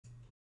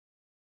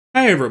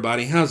Hi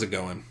everybody, how's it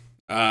going?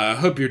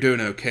 Hope you're doing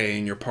okay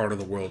in your part of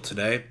the world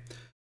today.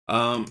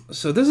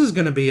 So this is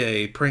going to be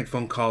a prank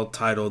phone call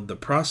titled "The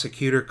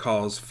Prosecutor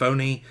Calls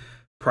Phony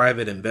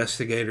Private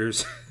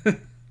Investigators."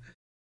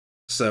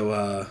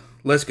 So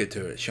let's get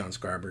to it, Sean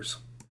Scribers.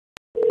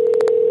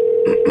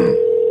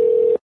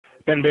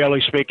 Ben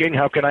Bailey speaking.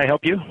 How can I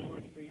help you?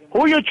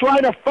 Who are you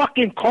trying to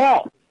fucking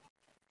call?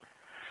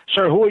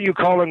 Sir, who are you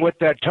calling with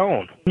that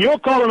tone? You're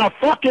calling a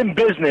fucking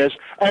business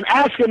and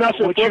asking us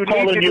if we're calling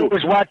you. What you need to do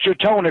is watch your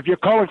tone. If you're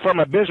calling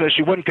from a business,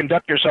 you wouldn't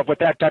conduct yourself with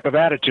that type of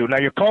attitude. Now,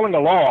 you're calling a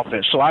law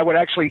office, so I would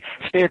actually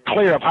steer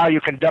clear of how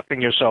you're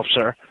conducting yourself,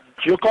 sir.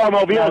 You're calling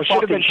over here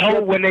should have been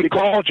told when they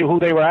called you who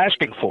they were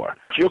asking for.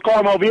 You're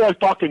calling over here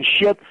fucking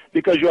shit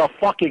because you're a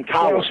fucking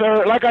coward. Well,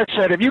 sir, like I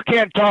said, if you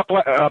can't talk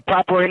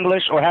proper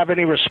English or have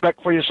any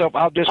respect for yourself,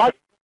 I'll just...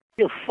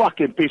 You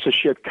fucking piece of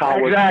shit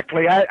coward.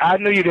 Exactly. I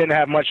knew you didn't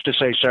have much to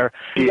say, sir.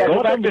 Yeah,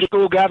 go back to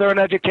school, gather an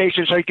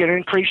education so you can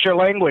increase your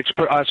language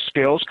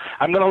skills.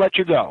 I'm going to let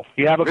you go.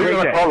 You have a great day.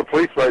 I'm going to call the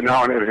police right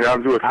now and have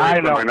them do a trace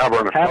on my number.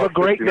 And have a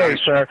great day,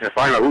 sir. And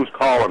find out who's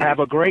calling me. Have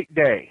a great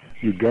day.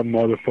 You dumb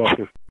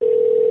motherfucker.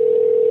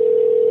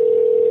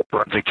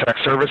 Forensic Tech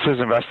Services,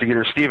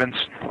 Investigator Stevens.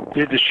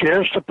 Did the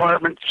Sheriff's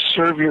Department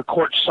serve your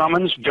court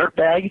summons,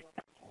 dirtbag?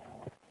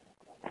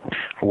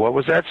 What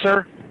was that,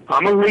 sir?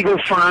 I'm a legal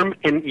firm,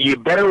 and you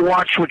better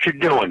watch what you're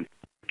doing.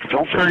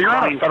 Don't Sir, you're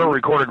on a federal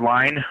recorded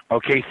line,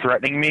 okay,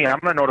 threatening me. I'm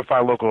going to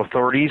notify local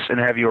authorities and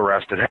have you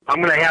arrested.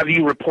 I'm going to have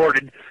you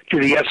reported to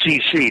the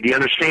FCC. Do you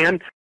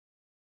understand?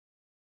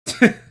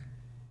 Sir,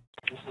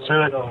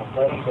 let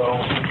him go.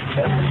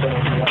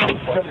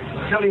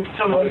 Tell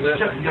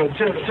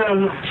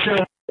him.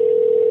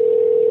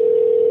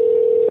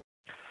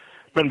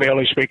 Ben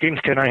Bailey speaking.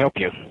 Can I help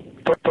you?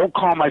 But don't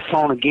call my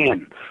phone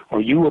again,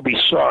 or you will be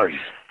sorry.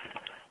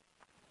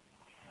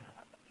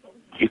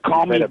 You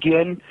call me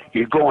again,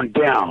 you're going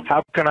down.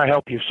 How can I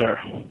help you, sir?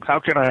 How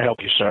can I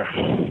help you, sir?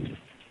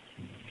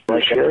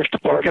 The Sheriff's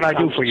Department. What can I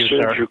do for you,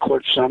 sir? Your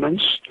court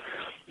summons.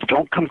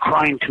 Don't come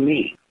crying to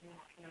me.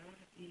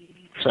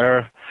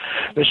 Sir,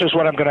 this is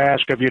what I'm going to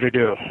ask of you to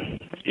do.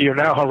 You're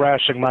now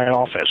harassing my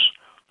office.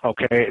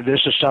 Okay,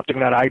 this is something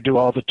that I do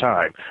all the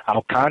time.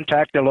 I'll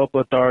contact the local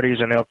authorities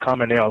and they'll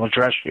come and they'll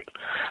address you.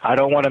 I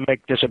don't want to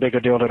make this a bigger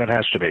deal than it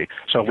has to be.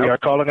 So if we are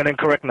calling an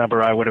incorrect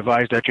number, I would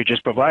advise that you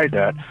just provide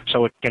that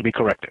so it can be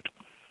corrected.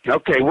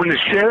 Okay, when the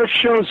sheriff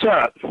shows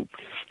up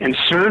and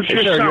serves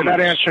your summons... You're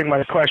not answering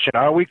my question.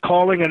 Are we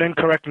calling an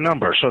incorrect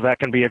number so that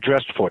can be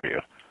addressed for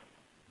you?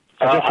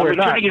 If we're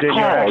not, then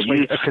you're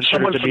actually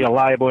considered to be a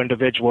liable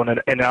individual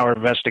in our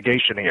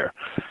investigation here.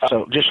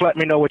 So just let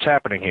me know what's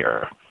happening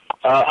here.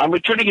 I'm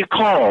returning a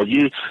call.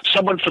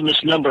 Someone from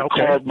this number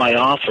called my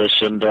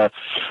office and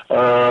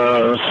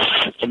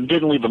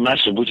didn't leave a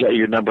message. We got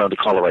your number on the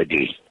caller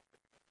ID.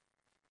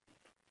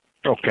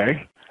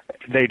 Okay.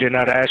 They did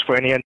not ask for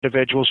any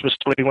individuals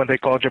specifically when they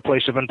called your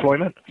place of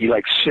employment? You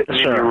like sitting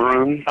in your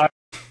room?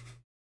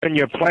 And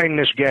you're playing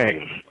this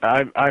game.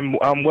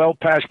 I'm well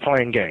past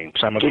playing games.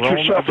 I'm a grown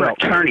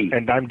adult,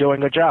 and I'm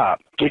doing a job.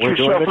 Get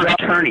yourself an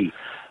attorney.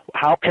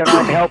 How can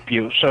I help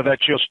you so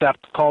that you'll stop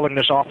calling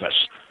this office?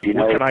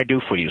 What can I do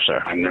for you,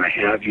 sir? I'm going to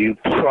have you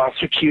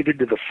prosecuted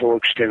to the full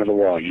extent of the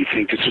law. You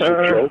think this is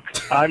a joke?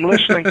 I'm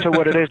listening to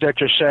what it is that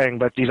you're saying,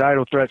 but these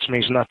idle threats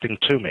means nothing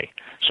to me.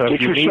 So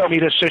if you need me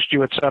to assist you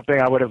with something,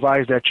 I would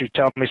advise that you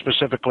tell me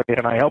specifically,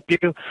 can I help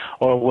you,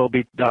 or we'll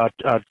be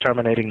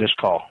terminating this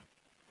call.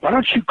 Why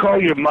don't you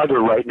call your mother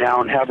right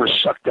now and have her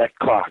suck that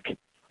cock?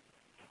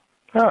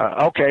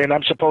 Okay, and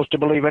I'm supposed to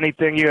believe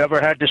anything you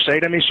ever had to say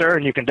to me, sir,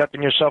 and you're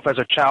conducting yourself as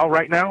a child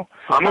right now?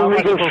 I'm a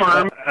legal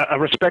firm. I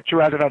respect you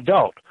as an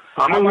adult.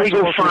 I'm a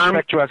legal firm. I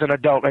respect you as an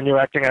adult, and you're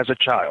acting as a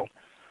child.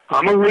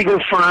 I'm a legal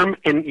firm,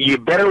 and you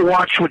better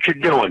watch what you're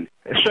doing.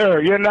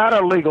 Sir, you're not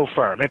a legal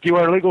firm. If you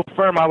were a legal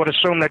firm, I would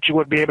assume that you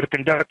would be able to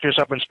conduct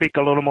yourself and speak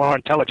a little more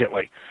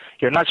intelligently.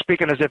 You're not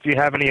speaking as if you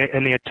have any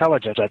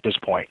intelligence at this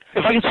point.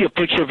 If I can see a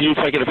picture of you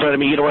fucking in front of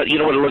me, you know what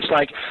it looks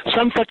like?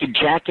 Some fucking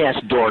jackass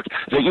dork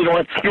that, you know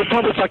what, you're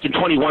probably fucking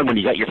 21 when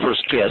you got your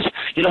first kiss.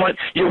 You know what,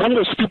 you're one of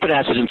those stupid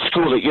asses in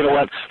school that, you know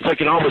what,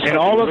 fucking almost... And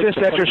all of this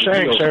that you're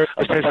saying, sir,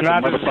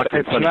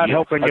 it's not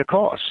helping your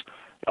cause.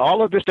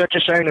 All of this that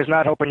you're saying is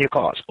not helping your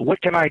cause.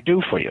 What can I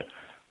do for you?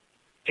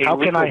 How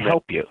can I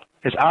help you?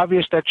 It's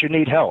obvious that you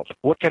need help.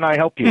 What can I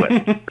help you with?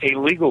 A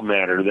legal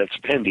matter that's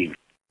pending.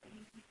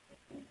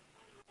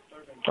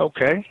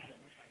 Okay.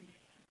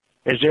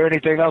 Is there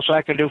anything else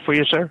I can do for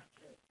you, sir?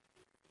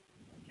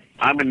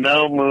 I'm in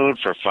no mood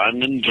for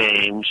fun and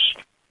games.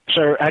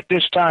 Sir, at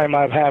this time,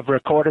 I have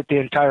recorded the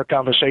entire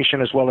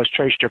conversation as well as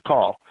traced your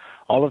call.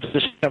 All of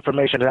this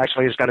information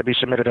actually is going to be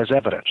submitted as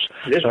evidence.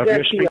 So if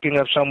you're speaking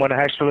of someone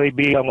actually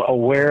being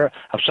aware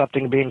of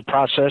something being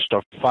processed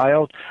or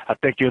filed, I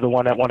think you're the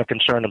one that want to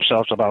concern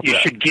themselves about that. You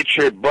should get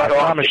your butt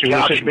off the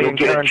couch and go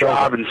get a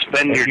job and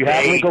spend your day. If you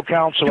have legal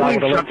counsel, I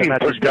would alert them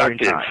at this very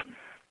time.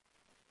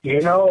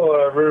 You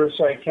know,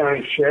 Riverside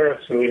County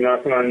Sheriff's going to be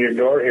knocking on your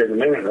door here in a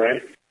minute,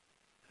 right?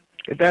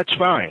 That's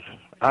fine.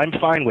 I'm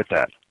fine with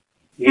that.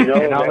 You know,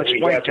 and I'll that we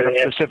explain have to them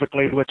to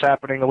specifically what's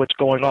happening and what's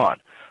going on.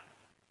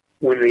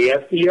 when the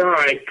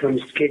FBI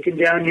comes kicking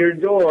down your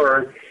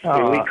door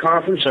and we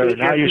confiscate so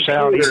now you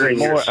sound even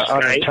more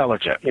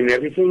unintelligent and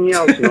everything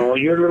else and all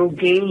your little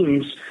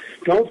games,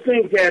 don't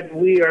think that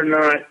we are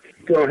not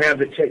going to have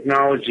the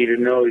technology to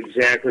know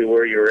exactly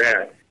where you're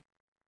at.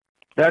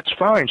 That's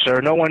fine, sir.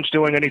 No one's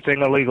doing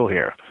anything illegal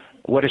here.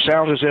 What it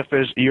sounds as if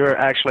is you're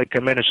actually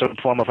committing some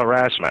form of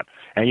harassment,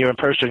 and you're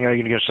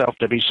impersonating yourself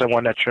to be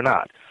someone that you're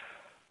not.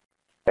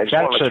 That's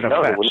an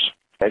offense.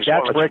 That's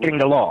breaking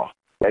the law.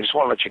 I just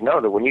want to let you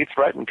know that when you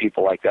threaten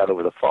people like that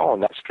over the phone,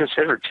 that's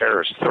considered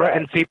terrorist threat.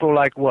 Threaten people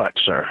like what,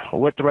 sir?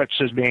 What threats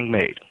is being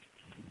made?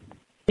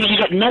 You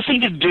got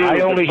nothing to do. I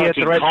only hear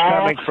threats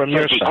coming from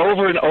your side.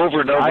 Over and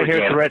over and over I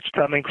again. hear threats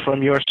coming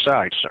from your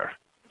side, sir.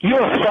 You're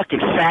a fucking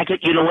faggot.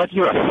 You know what?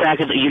 You're a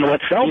faggot. You know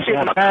what? Don't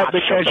get mad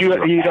because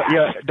you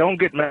don't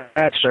get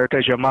mad, sir,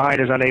 because your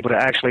mind is unable to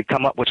actually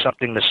come up with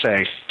something to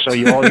say. So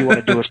all you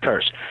want to do is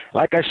curse.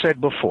 Like I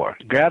said before,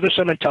 gather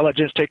some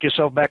intelligence, take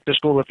yourself back to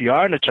school. If you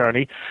are an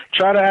attorney,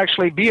 try to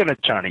actually be an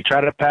attorney.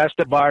 Try to pass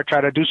the bar. Try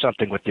to do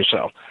something with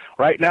yourself.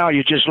 Right now,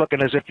 you're just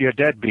looking as if you're a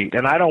deadbeat,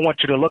 and I don't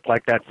want you to look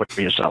like that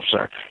for yourself,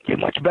 sir. You're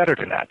much better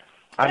than that.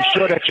 I'm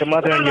sure that your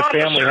mother and your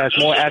family has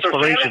more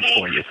aspirations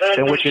for you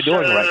than what you're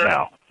doing right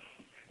now.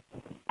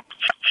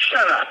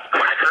 Shut up,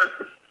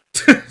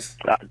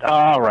 cracker.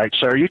 All right,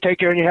 sir. You take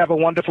care and you have a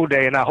wonderful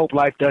day, and I hope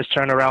life does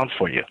turn around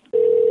for you.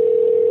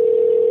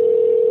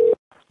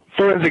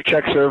 Forensic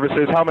Check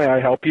Services, how may I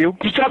help you?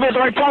 You tell me the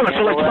right time. I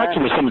feel like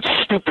fucking with someone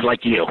stupid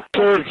like you.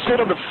 So you sit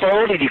on the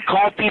phone and you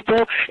call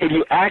people and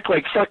you act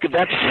like fucking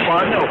that's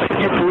fun.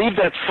 You believe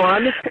that's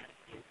fun?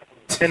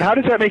 And how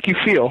does that make you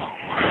feel?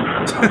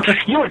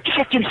 You're a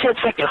chicken shit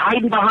fucking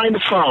hiding behind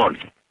the phone.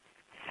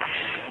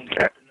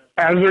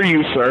 As are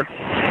you, sir.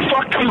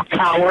 Fuck you,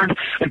 coward,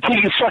 until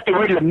you fucking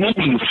ready to meet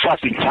me, you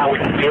fucking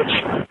coward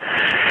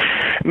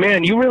bitch.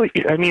 Man, you really,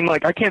 I mean,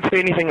 like, I can't say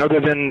anything other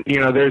than, you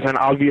know, there's an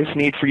obvious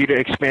need for you to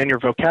expand your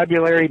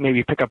vocabulary,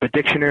 maybe pick up a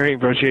dictionary,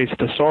 Roget's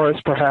Thesaurus,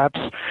 perhaps.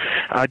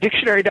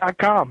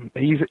 Dictionary.com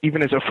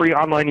even is a free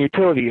online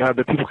utility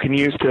that people can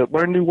use to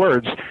learn new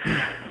words.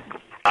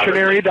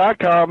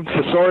 Dictionary.com,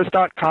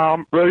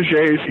 Thesaurus.com,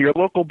 Roget's, your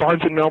local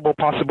Barnes & Noble,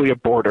 possibly a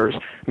Borders.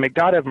 May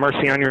God have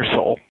mercy on your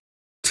soul.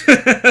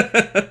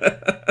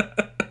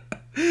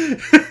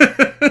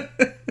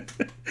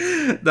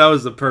 That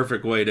was the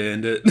perfect way to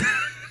end it.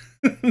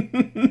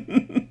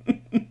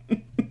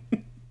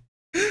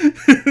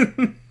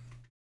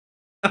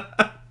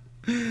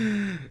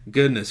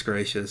 Goodness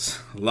gracious.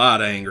 A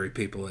lot of angry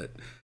people at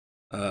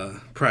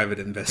private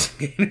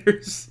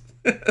investigators.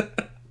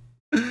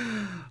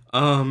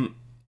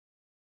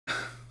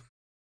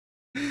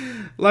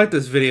 Like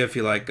this video if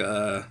you like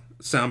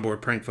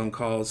soundboard prank phone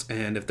calls,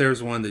 and if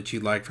there's one that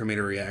you'd like for me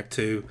to react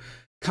to,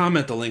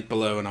 comment the link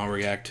below and I'll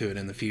react to it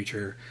in the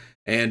future.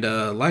 And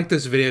like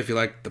this video if you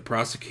like the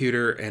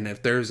Prosecutor, and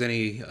if there's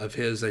any of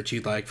his that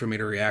you'd like for me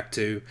to react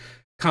to,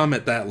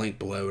 comment that link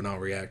below and I'll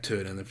react to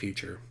it in the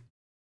future.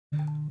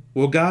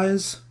 Well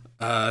guys,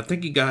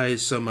 thank you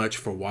guys so much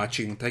for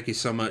watching. Thank you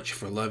so much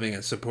for loving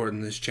and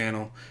supporting this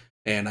channel,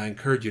 and I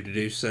encourage you to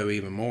do so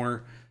even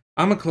more.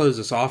 I'm going to close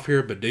this off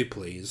here, but do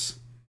please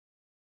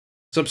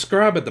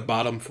subscribe at the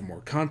bottom for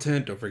more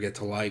content. Don't forget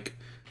to like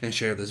and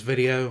share this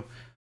video.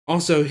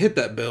 Also, hit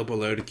that bell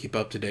below to keep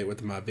up to date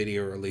with my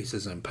video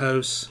releases and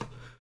posts.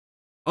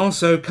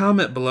 Also,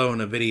 comment below on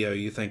a video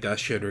you think I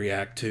should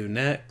react to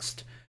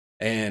next.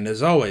 And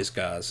as always,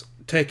 guys,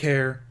 take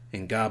care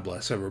and God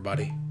bless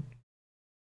everybody.